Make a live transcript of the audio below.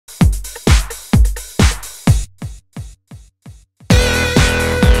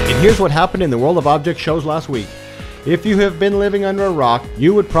here's what happened in the world of object shows last week. If you have been living under a rock,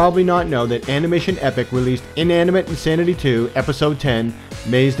 you would probably not know that AnimationEpic released Inanimate Insanity 2, Episode 10,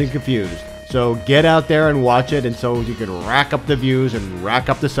 Mazed and Confused. So get out there and watch it, and so you can rack up the views and rack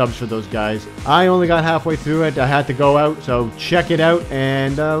up the subs for those guys. I only got halfway through it. I had to go out, so check it out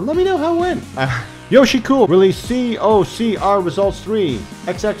and let me know how it went. Yoshi Cool released COCR Results 3.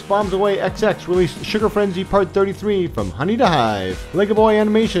 XX Bombs Away XX released Sugar Frenzy Part 33 from Honey to Hive. Legoboynj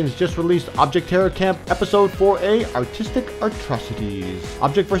Animations just released Object Terror Camp Episode 4A Artistic Atrocities.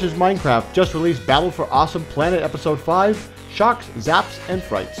 ObjectsVsMinecraft just released Battle for Awesome Planet Episode 5. Shocks, Zaps, and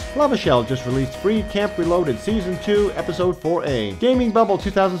Frights. Lava Shell just released Free Camp Reloaded Season 2, Episode 4A. Gaming Bubble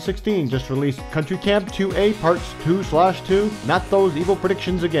 2016 just released Country Camp 2A Parts 2/2, Not Those Evil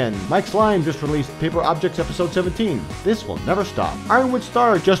Predictions Again. Mike Slime just released Paper Objects Episode 17, This Will Never Stop. Ironwood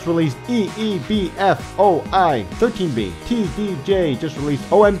Star just released EEBFOI 13B. TDJ just released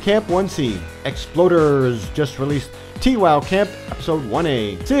OM Camp 1C. XpLoDeRz just released TWOW Camp Episode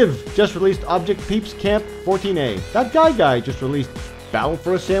 1A. Civ just released Object Peeps Camp 14A. ThatGuyGuy just released Battle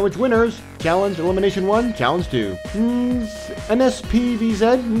for a Sandwich Winners Challenge Elimination 1, Challenge 2.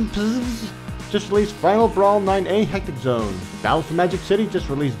 NSPVZ just released Final Brawl 9A Hectic Zone. Battle for Magic City just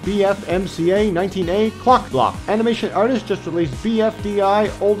released BFMCA 19A Clock Block. AnimationArtist just released BFDI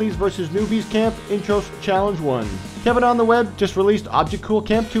Oldies vs Newbies Camp Intro Challenge 1. Kevin on the Web just released Object Cool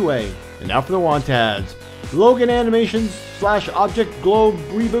Camp 2A. And now for the Wantads. Logan Animations / Object Globe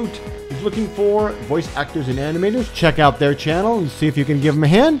Reboot is looking for voice actors and animators. Check out their channel and see if you can give them a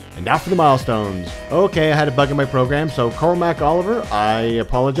hand. And now for the Milestones. Okay, I had a bug in my program, so Cormac Oliver, I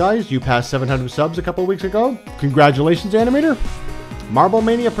apologize. You passed 700 subs a couple weeks ago. Congratulations, animator. Marble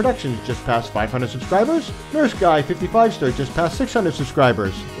Mania Productions just passed 500 subscribers. Nurse Guy 55 Star just passed 600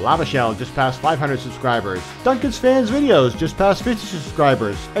 subscribers. Lava Shell just passed 500 subscribers. Duncanfan Videos just passed 50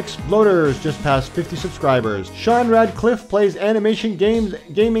 subscribers. XpLoDeRz just passed 50 subscribers. Shaunradcliff Plays Animation Games,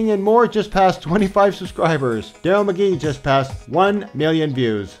 Gaming and More just passed 25 subscribers. Darryl McGee just passed 1 million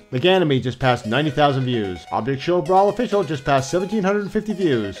views. MEGANIME just passed 90,000 views. Objectshowbrawl Official just passed 1,750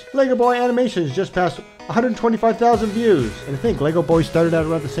 views. Legoboynj Animations just passed 125,000 views. And I think Legoboynj started out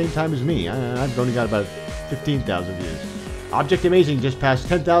around the same time as me. I've only got about 15,000 views. Object Amazing just passed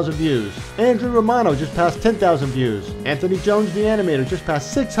 10,000 views. Andrew Romano just passed 10,000 views. Anthony Jones the Animator just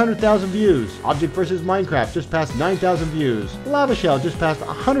passed 600,000 views. ObjectsVsMinecraft just passed 9,000 views. Lava Shell just passed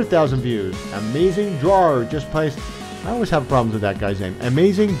 100,000 views. Amazing Drawer just passed... I always have problems with that guy's name.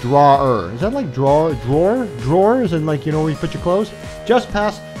 Amazing Drawer. Is that like drawer? Drawers and like, you know, where you put your clothes? Just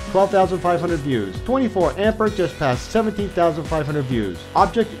passed 12,500 views. 24 Amper just passed 17,500 views.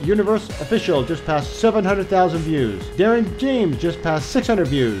 Object Universe Official just passed 700,000 views. Darren James just passed 600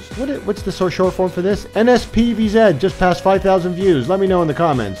 views. What's the short form for this? NSPVZ just passed 5,000 views. Let me know in the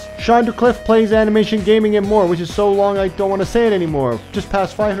comments. Shaunradcliff Plays Animation Gaming and More, which is so long I don't want to say it anymore, just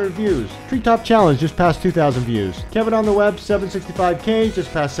passed 500 views. Treetop Challenge just passed 2,000 views. Kevin on the Web 765K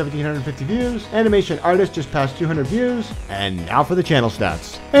just passed 1,750 views. AnimationArtist just passed 200 views. And now for the channel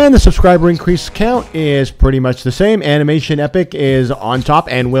stats. And the subscriber increase count is pretty much the same. AnimationEpic is on top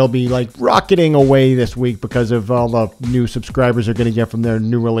and will be like rocketing away this week because of all the new subscribers they're going to get from their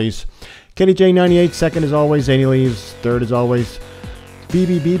new release. Kenny J98 second as always. Zany Leaves third as always.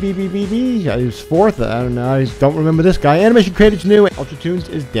 BBBBBBB is fourth. I don't know. I don't remember this guy. Animation Creative's new. Ultra Tunes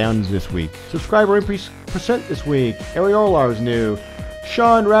is down this week. Subscriber increase percent this week. Ariolar is new.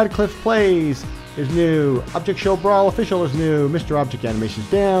 Shaunradcliff Plays is new. Objectshowbrawl Official is new. Mr. Object Animation is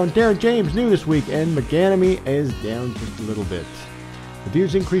down. Darren James new this week. And MEGANIME is down just a little bit. The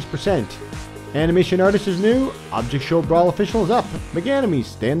views increase percent. AnimationArtist is new. Objectshowbrawl Official is up. MEGANIME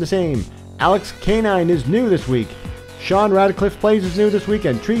staying the same. Alex K9 is new this week. Shaunradcliff Plays is new this week.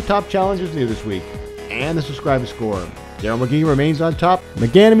 And Treetop Challenge is new this week. And the subscriber score. Darryl McGee remains on top.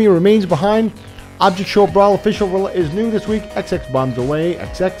 MEGANIME remains behind. Objectshowbrawl Official is new this week. XX Bombs Away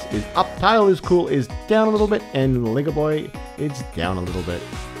XX is up. Tile is Cool is down a little bit. And Legoboynj is down a little bit.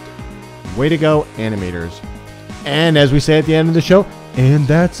 Way to go, animators. And as we say at the end of the show, and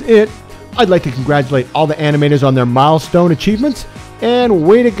that's it. I'd like to congratulate all the animators on their milestone achievements. And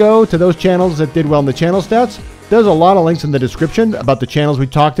way to go to those channels that did well in the channel stats. There's a lot of links in the description about the channels we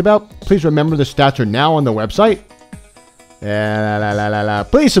talked about. Please remember the stats are now on the website.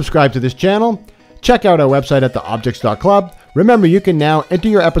 Please subscribe to this channel. Check out our website at theobjects.club. Remember, you can now enter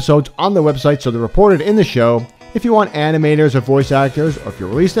your episodes on the website so they're reported in the show. If you want animators or voice actors, or if you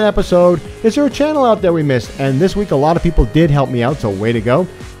released an episode, is there a channel out there we missed? And this week a lot of people did help me out, so way to go.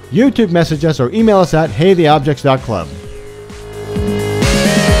 YouTube message us or email us at heytheobjects.club.